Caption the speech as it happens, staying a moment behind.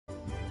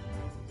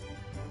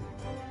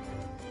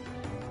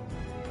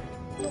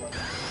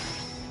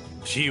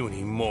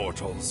Puny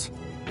mortals,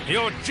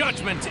 your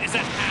judgment is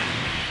at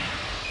hand!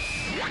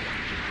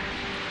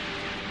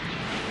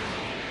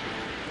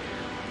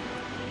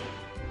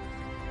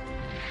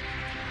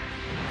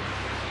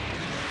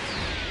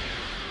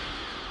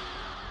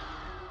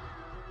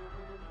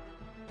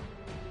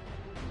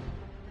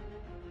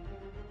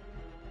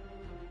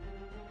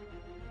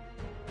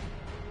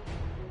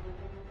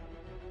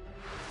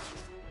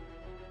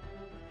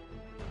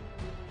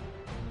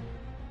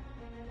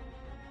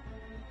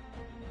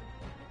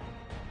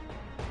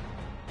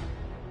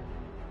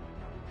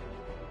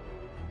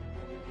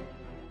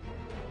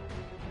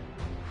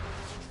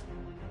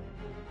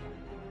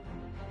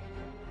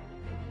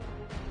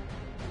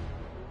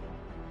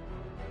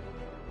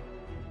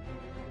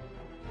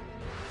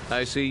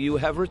 I see you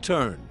have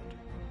returned,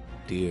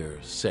 dear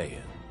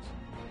Saiyans.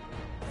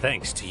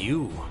 Thanks to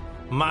you,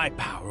 my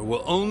power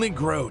will only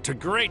grow to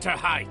greater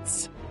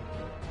heights.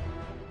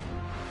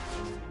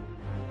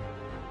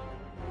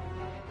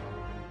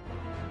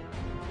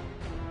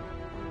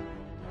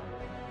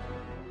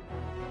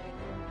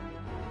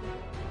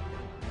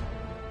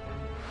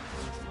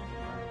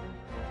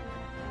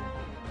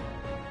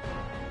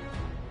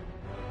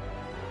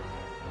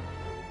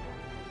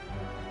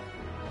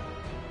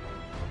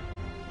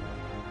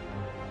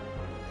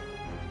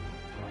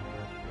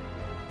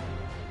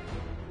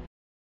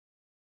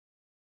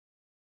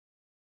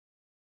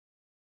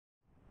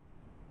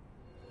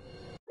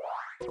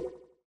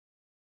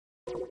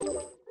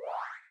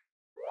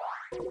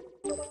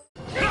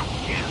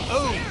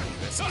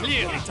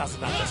 Clearly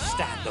doesn't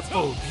understand the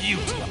full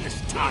beauty of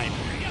this time.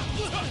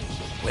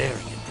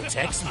 Wearing it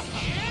protects me.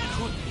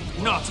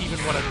 Not even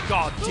what a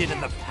god did in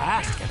the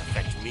past can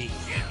affect me.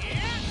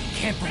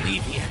 Can't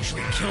believe he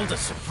actually killed a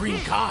Supreme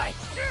Kai.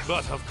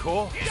 But of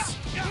course,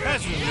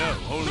 as you know,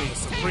 only a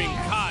Supreme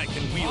Kai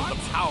can wield the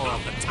power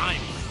of the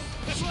time.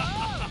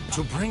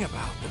 To bring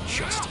about the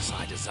justice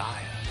I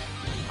desire,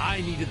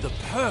 I needed the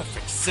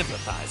perfect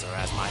sympathizer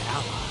as my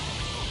ally.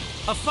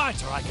 A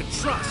fighter I could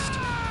trust,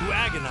 who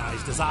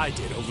agonized as I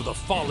did over the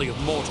folly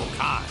of mortal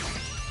kind.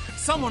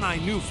 Someone I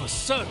knew for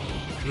certain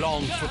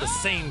longed for the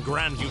same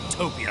grand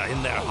utopia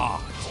in their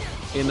heart.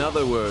 In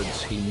other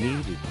words, he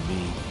needed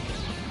me.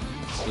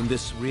 In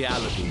this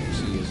reality you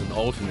see as an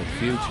alternate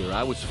future,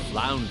 I was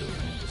floundering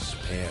in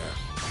despair.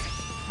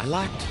 I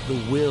lacked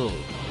the will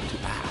to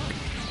act.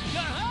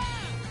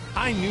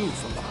 I knew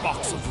from the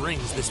box of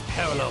rings this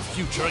parallel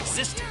future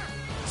existed,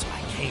 so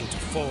I came to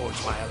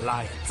forge my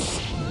alliance.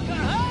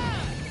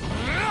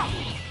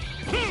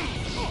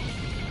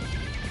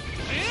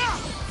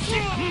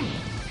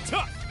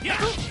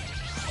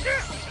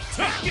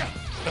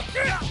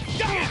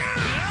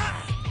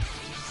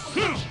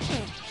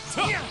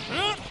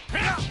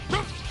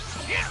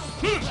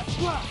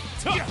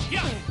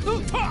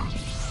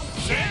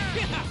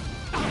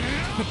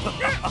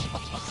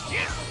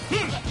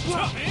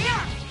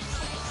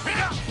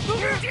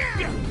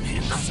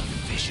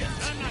 Insufficient.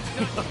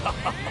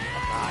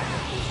 I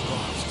have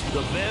lost to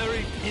the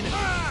very pinnacle.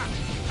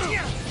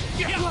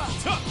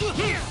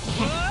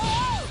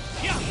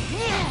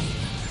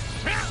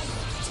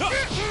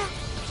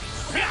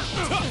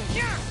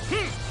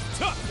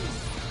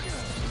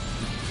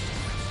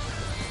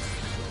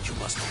 You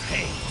must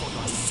pay for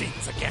your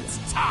sins against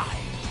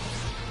time.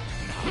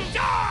 Now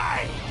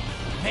die!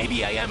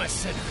 Maybe I am a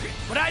sinner,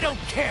 but I don't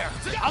care.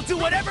 I'll do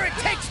whatever it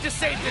takes to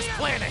save this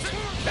planet.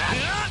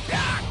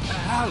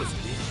 I'll admit,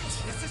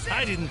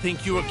 I didn't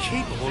think you were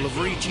capable of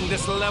reaching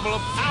this level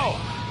of power.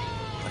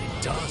 But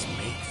it does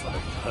make for the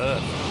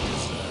perfect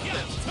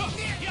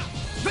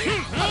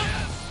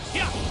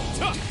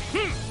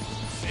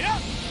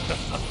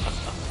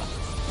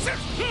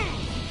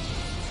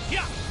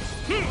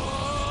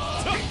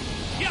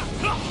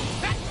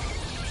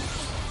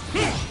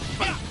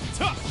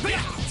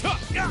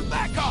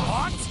Back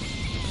on!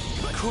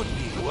 It could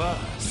be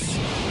worse.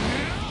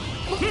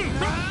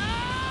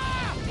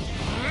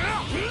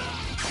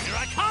 Here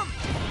I come!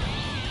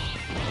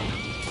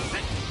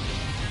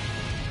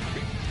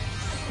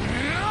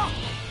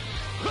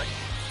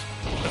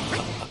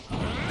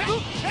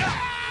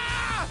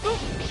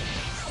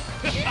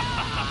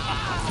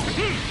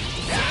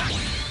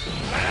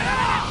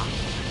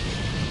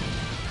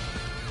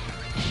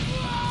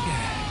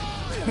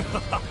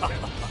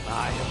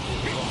 I have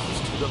been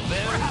lost to the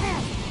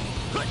very...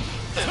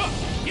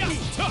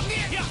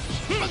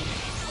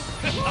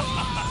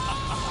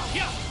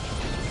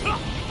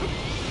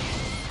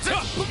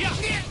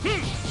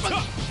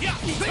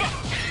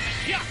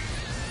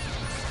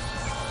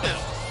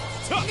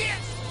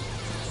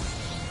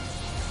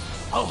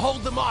 I'll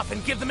hold them off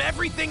and give them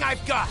everything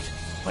I've got.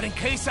 But in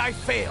case I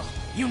fail,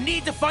 you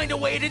need to find a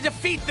way to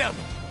defeat them.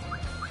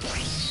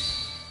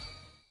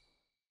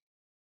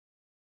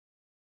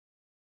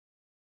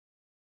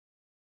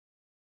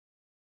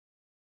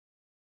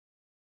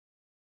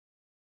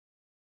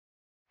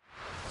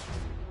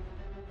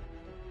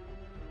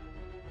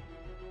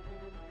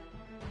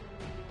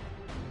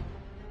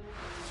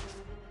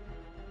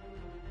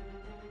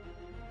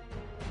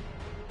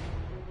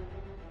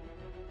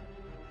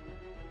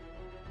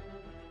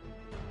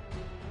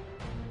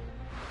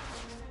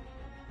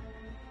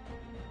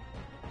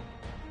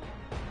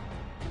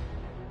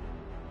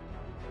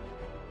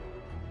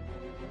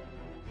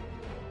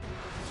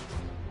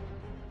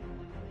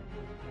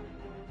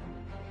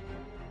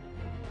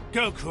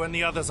 Goku and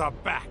the others are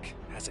back,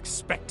 as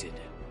expected.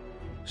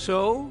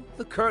 So,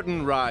 the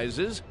curtain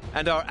rises,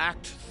 and our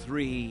Act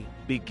 3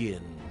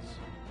 begins.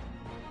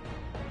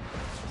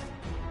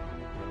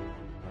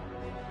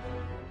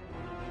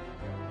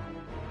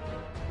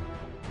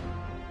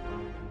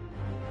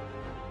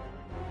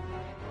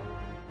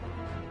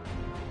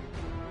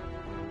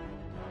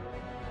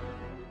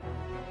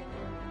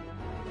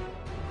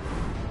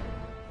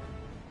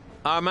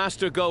 Our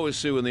Master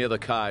Goesu and the other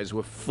Kais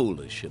were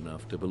foolish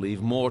enough to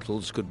believe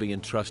mortals could be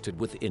entrusted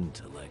with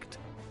intellect.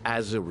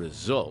 As a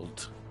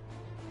result,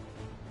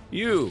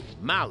 you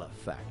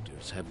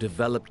malefactors have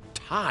developed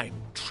time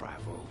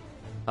travel.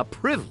 A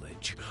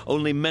privilege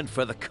only meant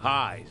for the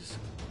Kais.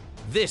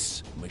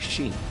 This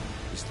machine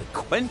is the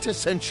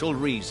quintessential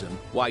reason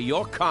why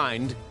your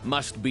kind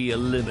must be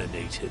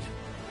eliminated.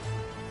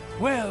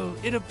 Well,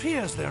 it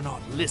appears they're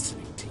not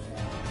listening to you.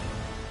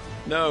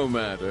 No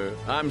matter.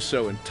 I'm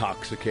so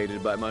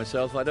intoxicated by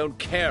myself, I don't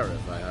care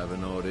if I have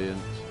an audience.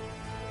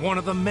 One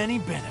of the many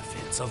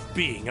benefits of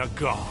being a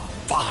god.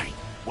 Fine.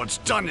 What's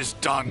done is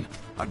done.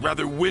 I'd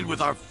rather win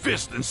with our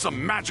fist than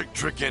some magic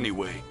trick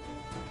anyway.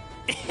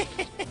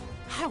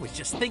 I was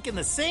just thinking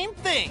the same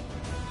thing.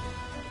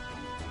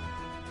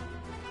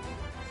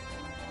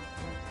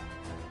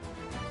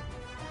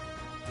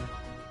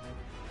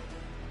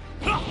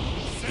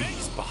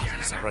 These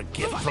bodies are a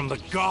gift from the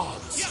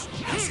gods,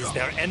 as is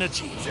their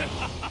energy.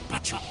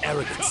 But you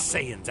arrogant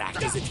Saiyans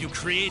act as if you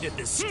created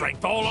this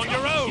strength all on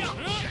your own.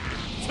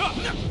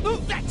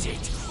 That's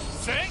it.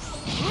 Say?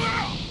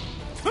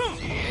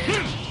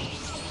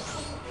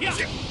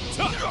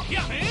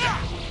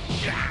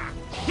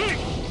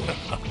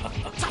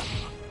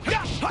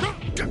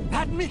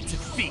 Admit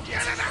defeat.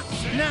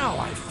 Now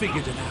I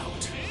figured it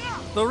out.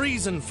 The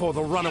reason for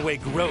the runaway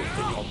growth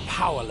in your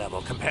power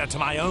level compared to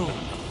my own.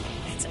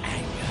 It's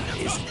anger,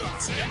 isn't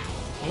it?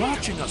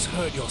 Watching us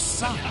hurt your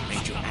son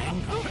made you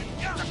angry,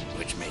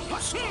 which made you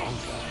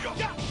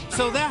stronger.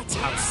 So that's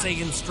how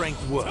Saiyan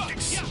strength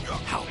works.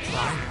 How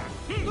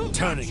primal.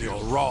 Turning your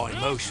raw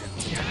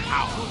emotions into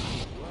power.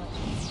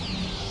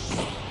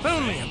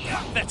 Only a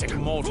pathetic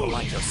mortal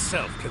like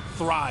yourself could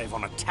thrive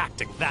on a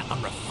tactic that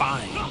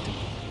unrefined.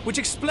 Which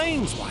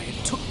explains why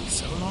it took me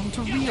so long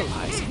to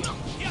realize it.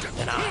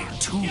 Then I,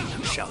 too,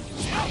 shall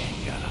use my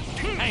anger.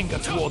 Anger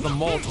toward the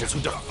mortals who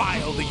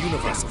defile the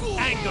universe.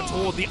 Anger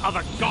toward the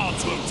other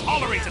gods who have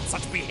tolerated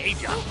such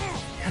behavior.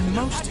 And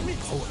most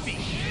importantly,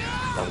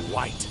 the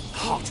white,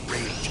 hot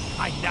rage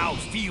I now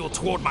feel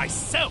toward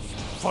myself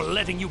for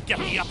letting you get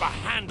the upper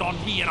hand on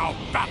me in our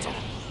battle.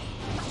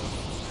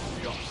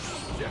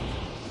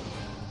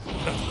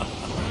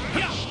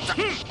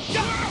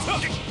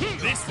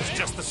 This was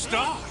just the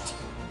start.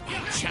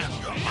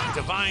 Channeling my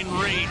divine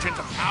rage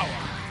into power,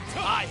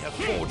 I have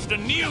forged a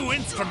new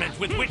instrument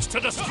with which to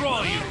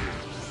destroy you.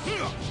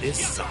 This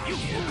sign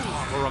will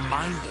carve a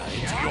reminder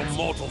into your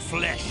mortal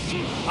flesh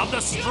of the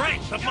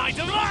strength of my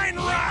divine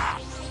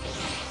wrath.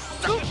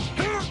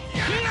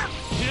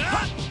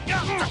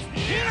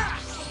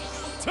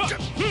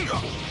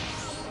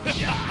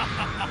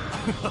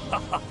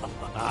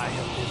 I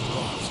have been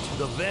lost to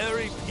the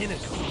very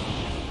pinnacle.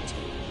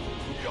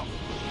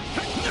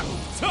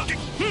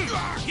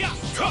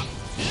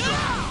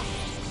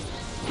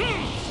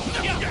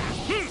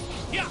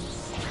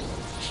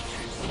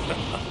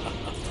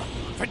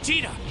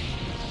 Vegeta!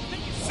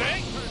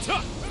 Say?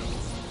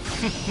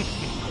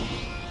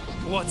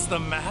 What's the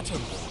matter,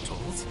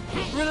 mortals?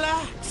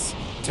 Relax.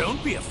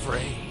 Don't be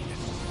afraid.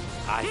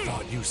 I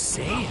thought you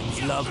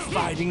Saiyans loved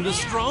fighting the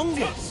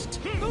strongest.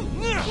 Couldn't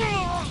be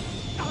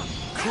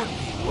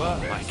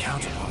worse. My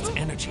counterpart's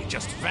energy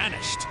just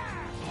vanished.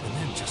 And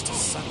then just as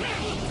suddenly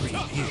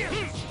reappeared.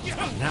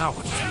 Now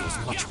it feels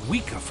much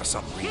weaker for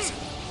some reason.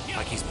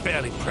 Like he's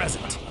barely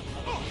present.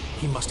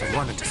 He must have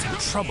run into some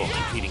trouble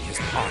completing his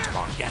part of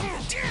our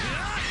gambit.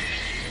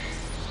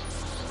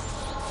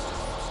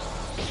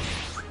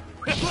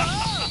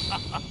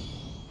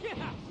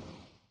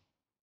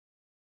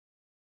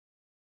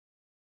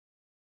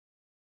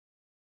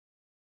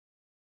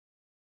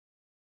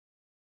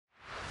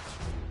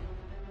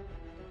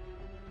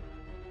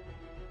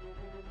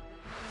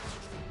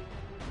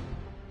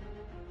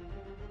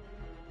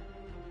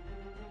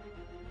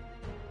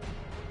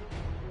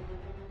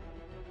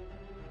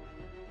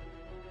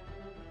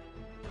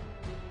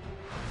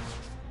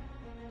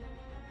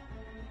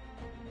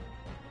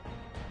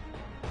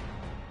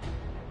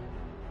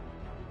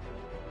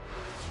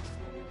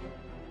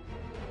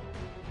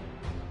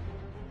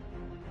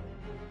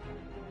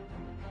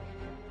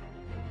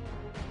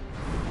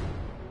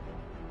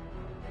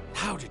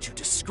 How did you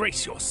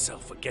disgrace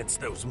yourself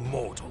against those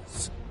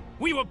mortals?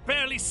 We were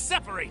barely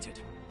separated.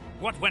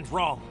 What went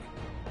wrong?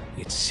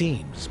 It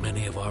seems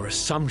many of our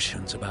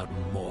assumptions about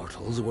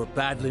mortals were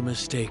badly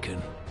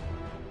mistaken.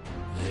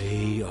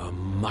 They are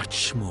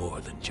much more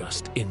than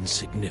just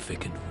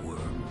insignificant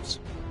worms.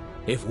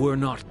 If we're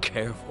not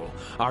careful,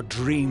 our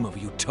dream of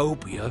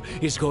utopia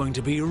is going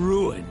to be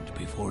ruined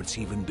before it's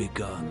even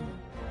begun.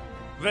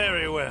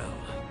 Very well.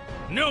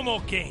 No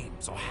more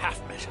games or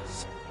half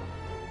measures.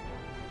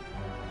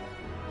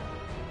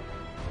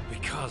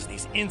 Because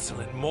these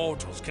insolent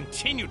mortals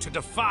continue to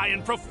defy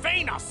and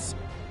profane us,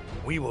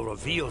 we will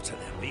reveal to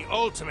them the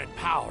ultimate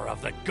power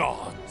of the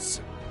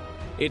gods.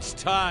 It's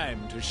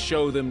time to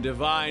show them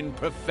divine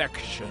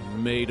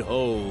perfection made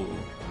whole.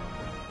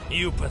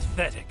 You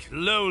pathetic,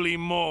 lowly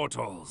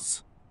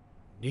mortals.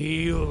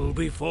 Kneel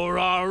before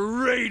our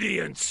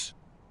radiance!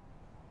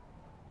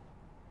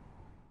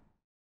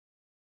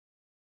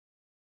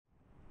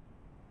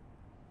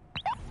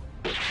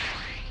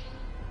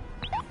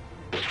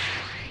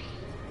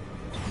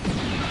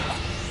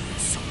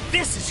 So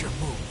this is your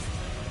move.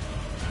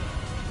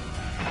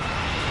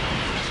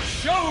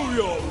 Show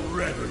your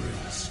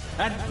reverence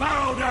and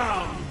bow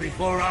down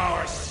before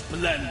our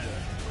splendor.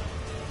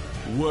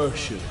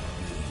 Worship me.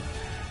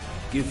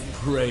 Give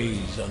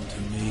praise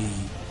unto me.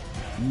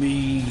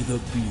 Me the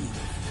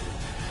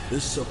beautiful,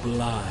 the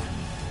sublime.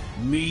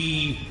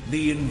 Me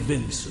the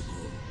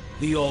invincible,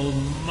 the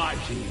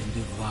almighty and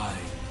divine.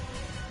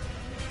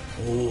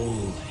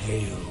 All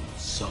hail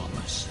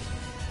Somerset.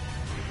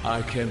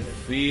 I can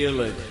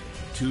feel it.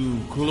 Two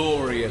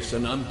glorious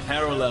and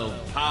unparalleled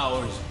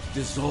powers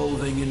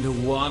dissolving into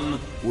one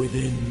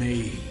within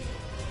me.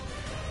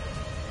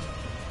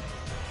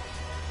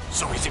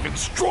 So he's even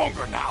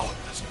stronger now.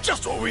 That's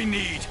just what we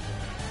need.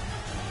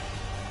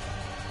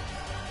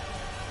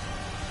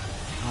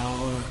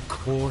 Power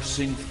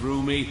coursing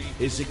through me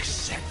is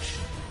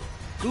exceptional,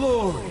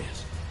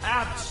 glorious,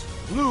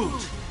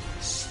 absolute.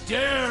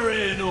 Stare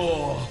in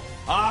awe.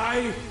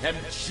 I am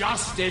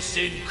justice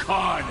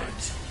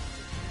incarnate.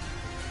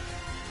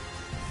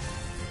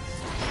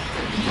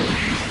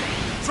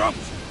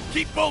 Trumps,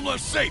 keep Bulma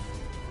safe.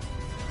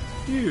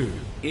 You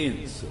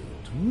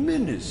insolent,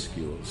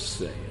 minuscule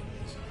Saiyans.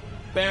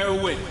 Bear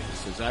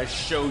witness as I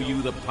show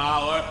you the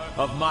power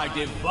of my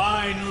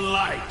divine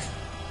light.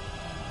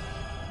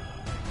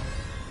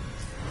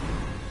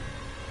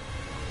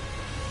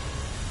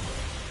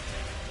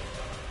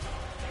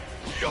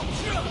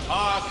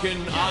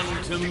 Hearken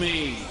unto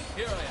me.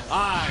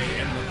 I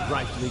am the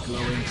brightly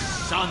glowing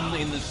sun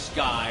in the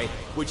sky,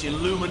 which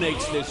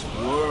illuminates this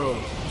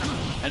world.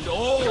 And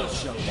all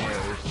shall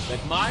know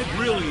that my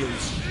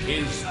brilliance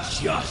is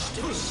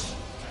justice.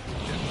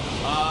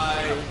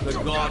 I, the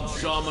god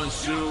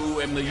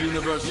Zamasu, am the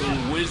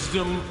universal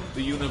wisdom,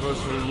 the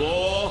universal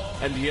law,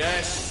 and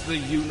yes, the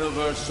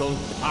universal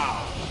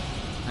power.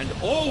 And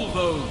all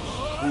those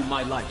whom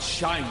my light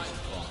shines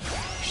upon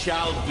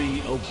shall be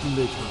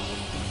obliterated.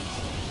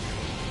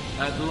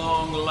 At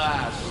long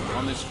last,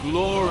 on this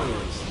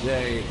glorious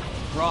day,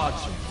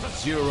 Project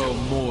Zero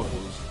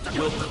Mortals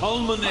will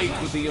culminate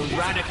with the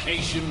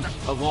eradication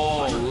of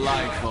all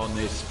life on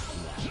this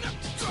planet.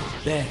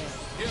 Then,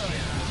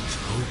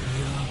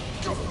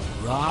 Utopia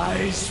will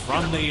rise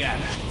from the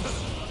ashes.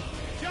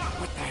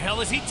 What the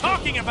hell is he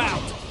talking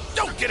about?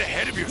 Don't get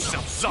ahead of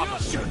yourself,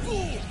 Zamasu.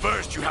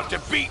 First, you have to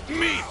beat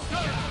me.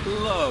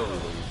 Lowly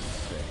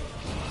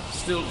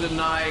still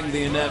denying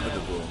the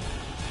inevitable.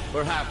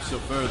 Perhaps a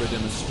further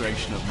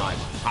demonstration of my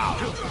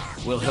power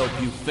will help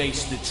you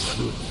face the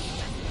truth.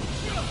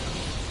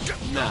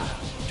 Now,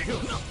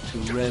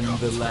 to rend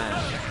the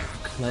land,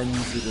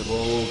 cleanse it of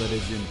all that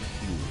is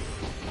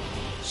impure.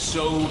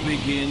 So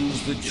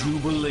begins the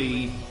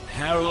Jubilee,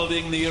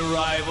 heralding the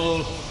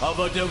arrival of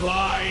a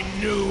divine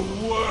new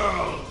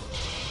world.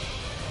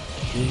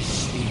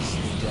 This is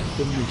the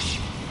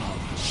definition of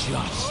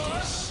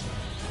justice.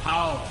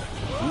 Power,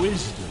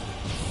 wisdom,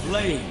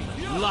 flame,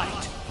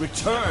 light,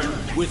 return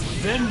with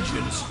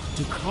vengeance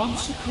to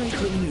consecrate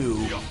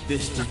anew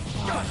this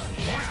divine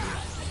planet.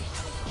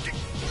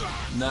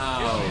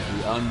 Now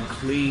the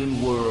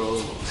unclean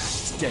world,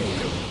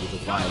 stained with the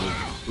violent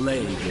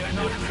plague of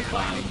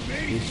mankind,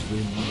 is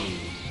renewed.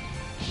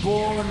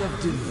 Born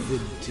of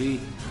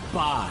divinity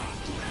by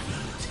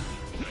divinity.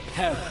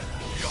 Heaven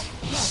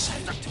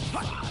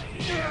sanctified.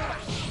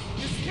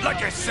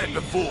 Like I said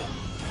before,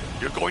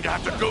 you're going to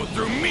have to go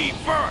through me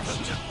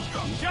first.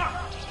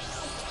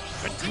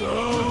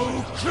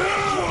 Goku!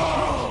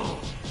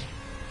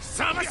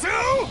 Zamasu!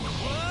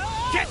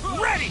 Get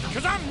ready,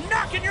 because I'm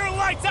knocking your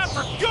lights out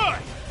for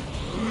good!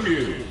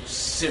 You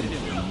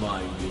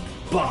simple-minded,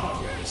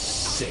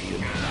 barbarous Saiyan.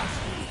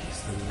 It is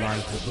the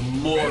light of the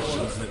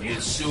mortals that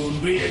will soon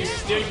be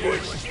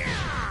extinguished.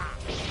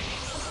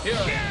 Here I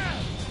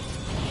am.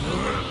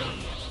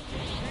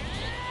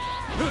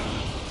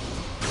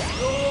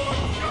 Your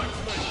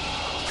judgment!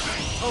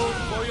 Atone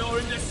for your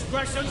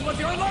indiscretions with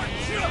your life!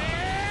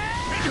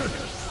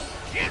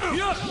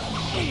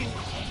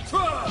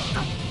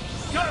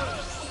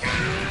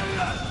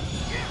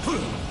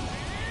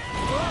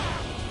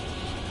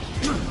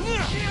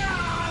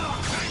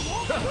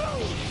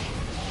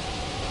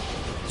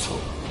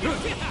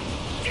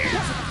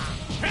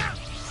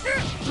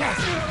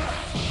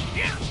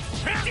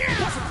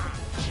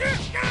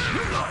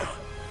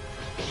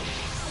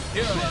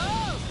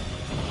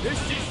 This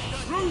is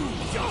true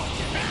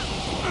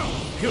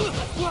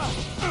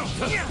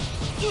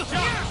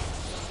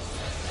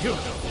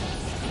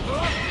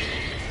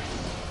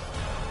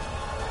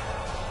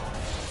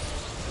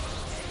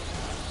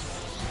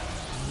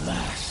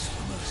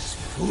Blasphemous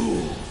fool!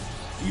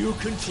 you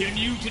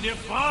continue to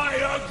defy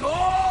a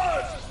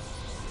god?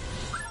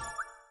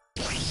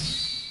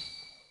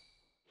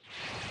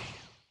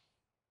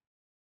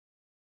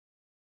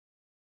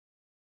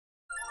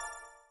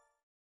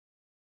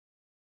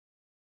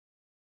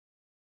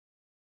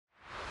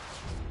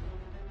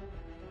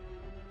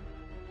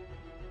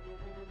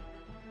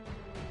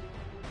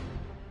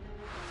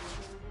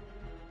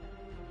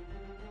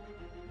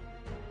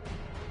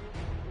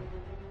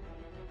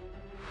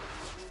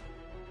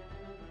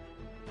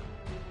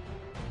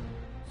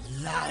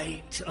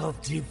 Light of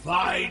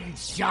divine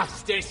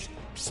justice,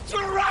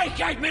 strike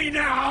at me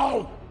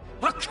now!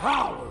 A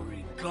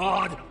cowering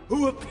god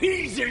who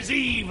appeases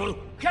evil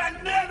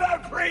can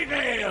never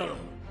prevail!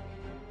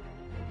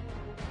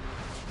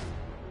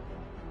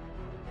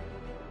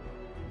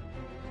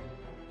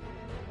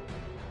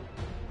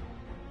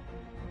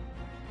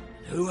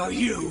 Who are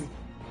you?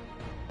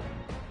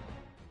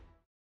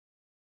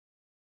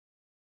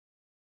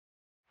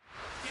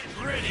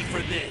 Get ready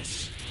for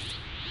this!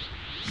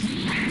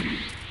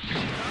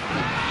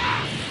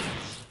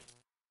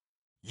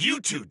 You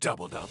two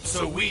doubled up,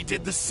 so we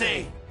did the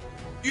same.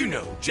 You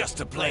know, just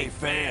to play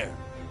fair.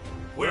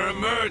 We're a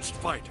merged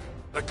fighter,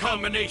 the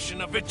combination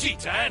of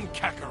Vegeta and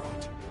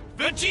Kakarot.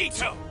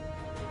 Vegito!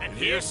 And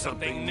here's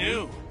something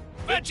new.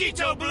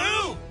 Vegito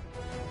Blue!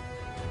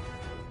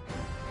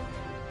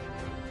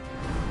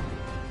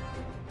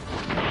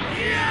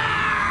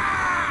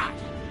 Yeah!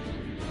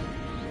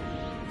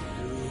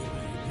 You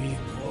may be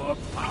more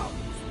powerful,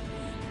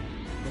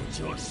 but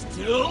you're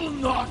still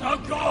not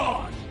a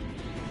god!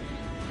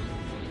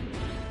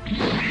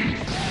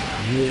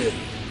 You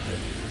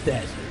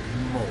pathetic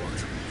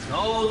mortals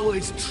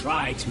always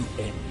try to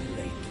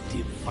emulate the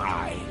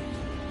divine.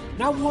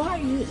 Now why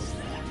is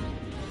that?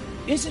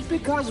 Is it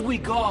because we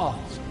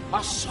gods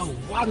are so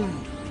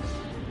wondrous?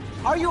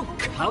 Are you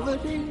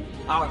coveting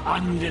our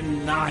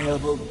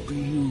undeniable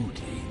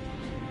beauty?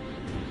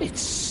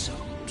 It's so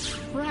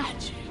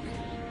tragic.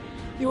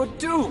 You are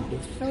doomed to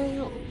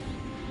fail.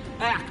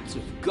 Acts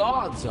of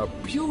gods are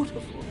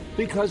beautiful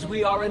because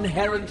we are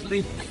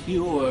inherently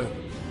pure,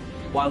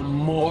 while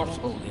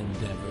mortal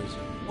endeavors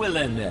will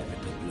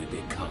inevitably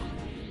become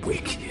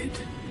wicked,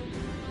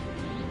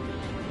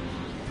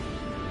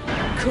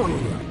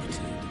 corrupted,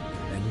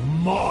 and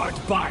marred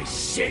by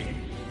sin.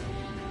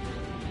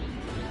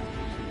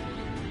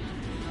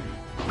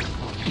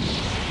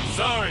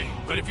 Sorry,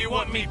 but if you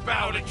want me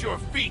bowed at your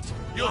feet,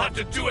 you'll have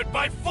to do it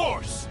by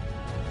force!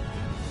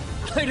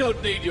 I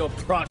don't need your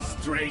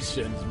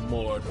prostrations,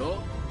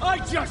 mortal. I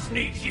just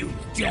need you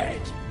dead.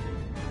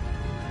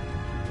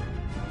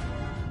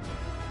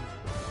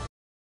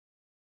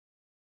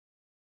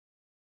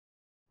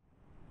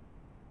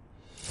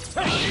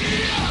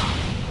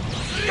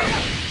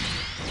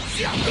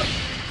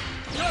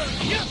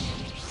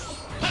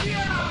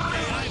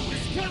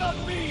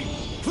 Cannot be!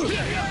 You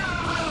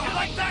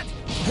like that?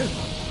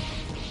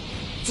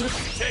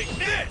 Take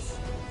this!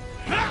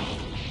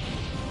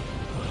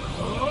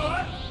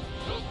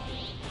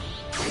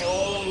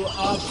 All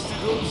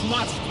obstacles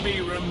must be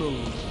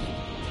removed.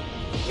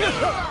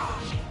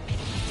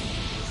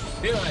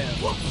 Here I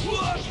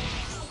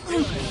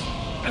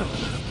am.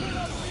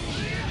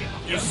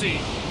 You see,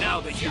 now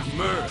that you've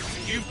merged,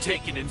 you've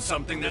taken in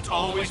something that's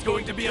always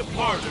going to be a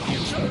part of you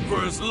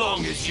for as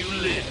long as you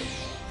live.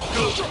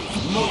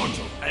 Goku's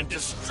mortal and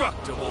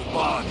destructible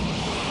body.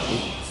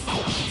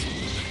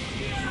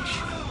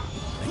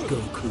 And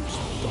Goku's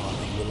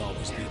body will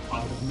always be a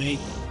part of me.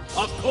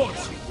 Of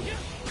course it will.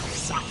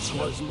 Such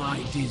was my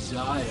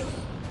desire.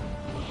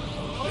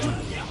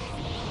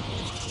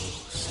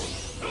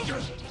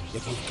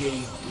 If you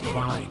gain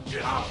divine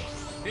power,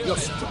 you're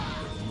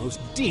stronger than most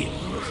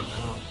demons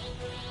now.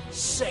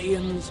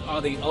 Saiyans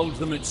are the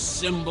ultimate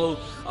symbol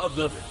of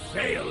the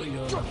failure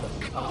of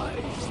the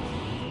Kais.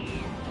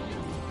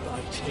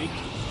 By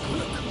taking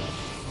Goku's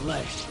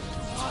flesh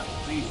into my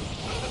being,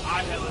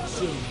 I have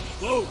assumed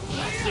both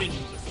the sins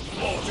of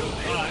mortal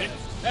kind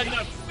and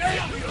the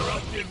failure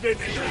of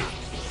divinity,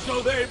 so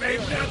they may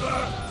never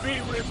be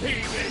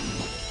repeated.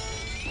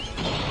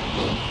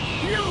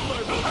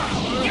 Human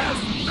power has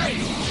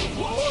made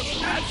war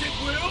as it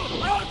will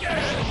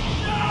again.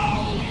 Now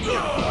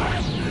you're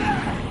left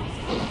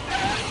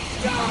and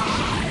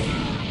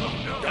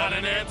die. Got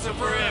an answer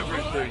for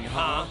everything,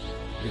 huh?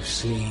 You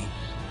see,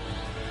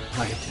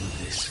 I do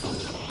this for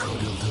the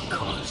good of the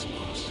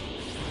cosmos.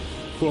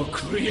 For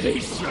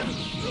creation.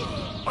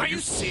 Are you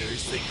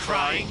seriously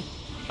crying?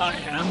 I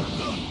am,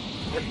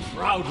 and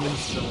proudly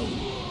so.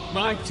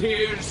 My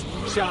tears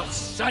shall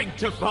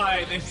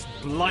sanctify this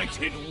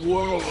blighted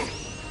world.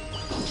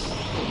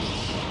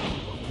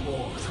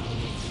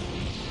 Mortals,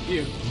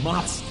 you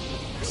must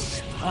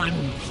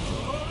expunge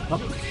a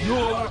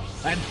pure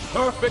and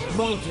perfect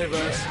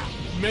multiverse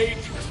made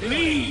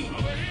clean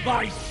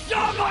by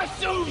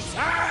Samasu's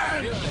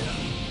hand!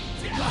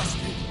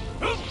 Blasted!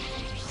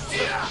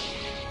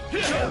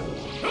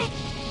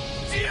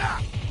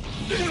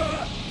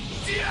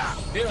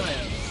 Here I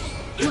am.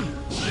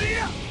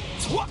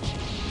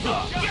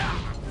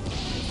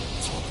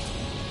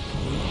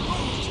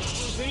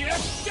 See?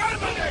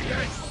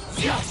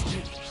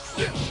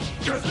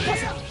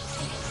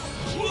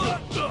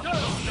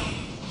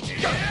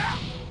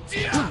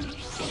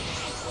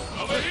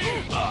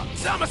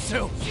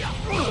 Zamasu!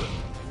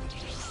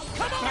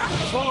 Come on!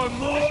 For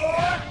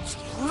more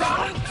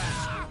trunks?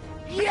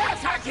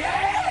 Yes, I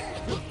can!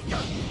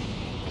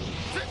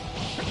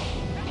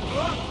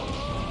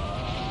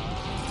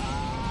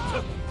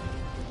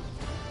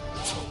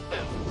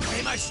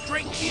 May my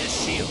strength be a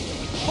shield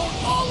for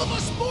all of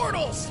us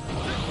mortals!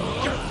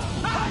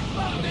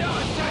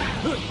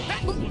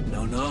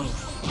 No, no.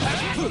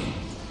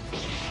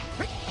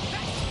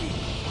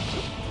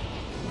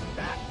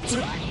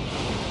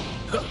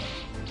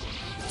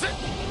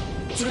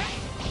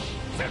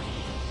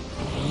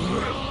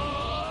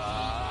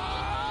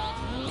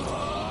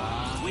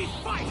 We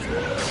fight!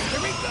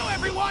 Here we go,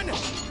 everyone!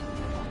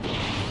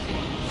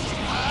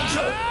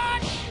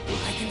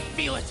 I can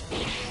feel it!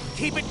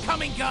 Keep it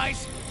coming,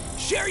 guys!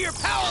 Share your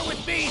power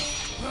with me!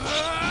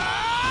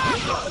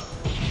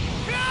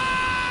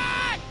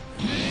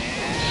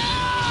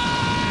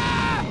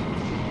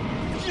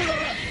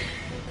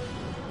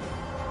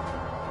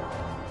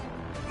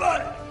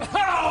 But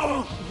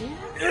how?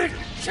 It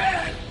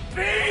can't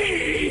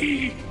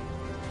be!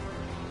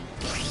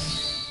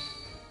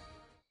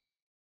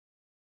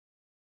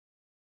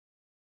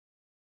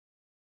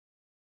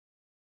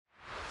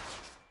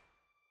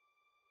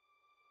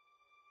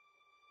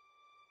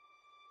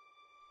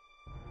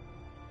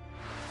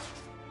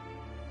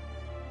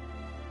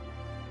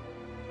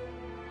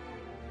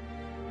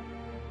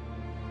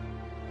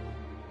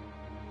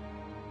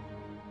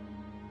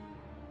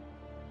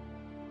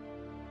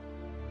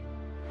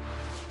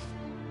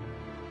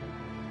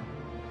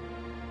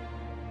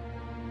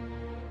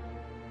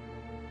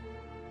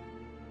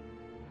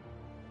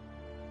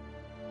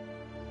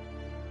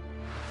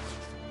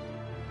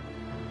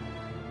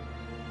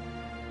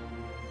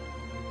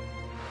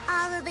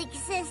 All of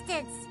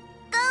existence,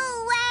 go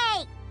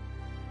away!